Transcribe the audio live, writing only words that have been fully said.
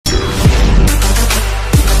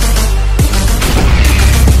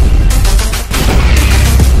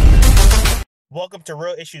Welcome to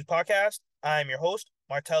Real Issues Podcast. I'm your host,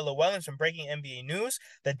 Martel Llewellyn from Breaking NBA News.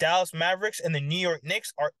 The Dallas Mavericks and the New York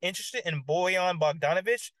Knicks are interested in Bojan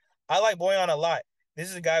Bogdanovic. I like Bojan a lot. This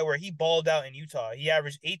is a guy where he balled out in Utah. He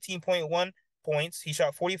averaged 18.1 points. He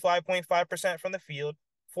shot 45.5% from the field,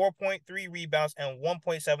 4.3 rebounds, and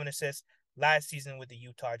 1.7 assists last season with the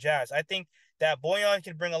Utah Jazz. I think that Bojan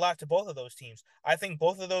can bring a lot to both of those teams. I think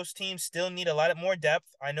both of those teams still need a lot more depth.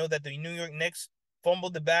 I know that the New York Knicks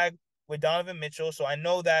fumbled the bag with Donovan Mitchell, so I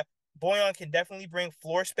know that Bojan can definitely bring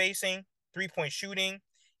floor spacing, three-point shooting.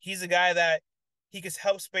 He's a guy that he can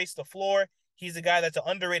help space the floor. He's a guy that's an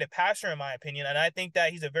underrated passer, in my opinion, and I think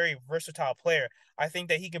that he's a very versatile player. I think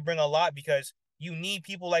that he can bring a lot because you need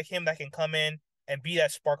people like him that can come in and be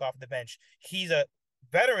that spark off the bench. He's a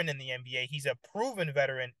veteran in the NBA. He's a proven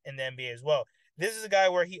veteran in the NBA as well. This is a guy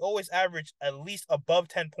where he always averaged at least above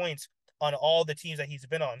 10 points on all the teams that he's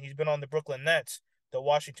been on. He's been on the Brooklyn Nets, the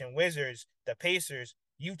Washington Wizards, the Pacers,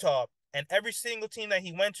 Utah, and every single team that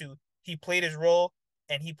he went to, he played his role,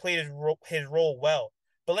 and he played his role well.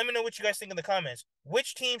 But let me know what you guys think in the comments.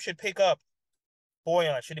 Which team should pick up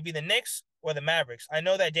Bojan? Should it be the Knicks or the Mavericks? I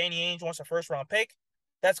know that Danny Ainge wants a first-round pick.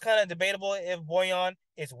 That's kind of debatable if Bojan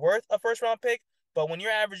is worth a first-round pick, but when you're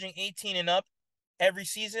averaging 18 and up every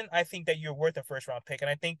season, I think that you're worth a first-round pick. And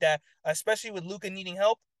I think that, especially with Luka needing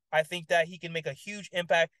help, I think that he can make a huge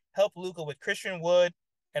impact, help Luka with Christian Wood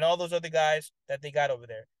and all those other guys that they got over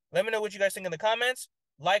there. Let me know what you guys think in the comments.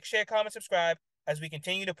 Like, share, comment, subscribe as we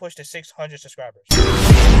continue to push to 600 subscribers.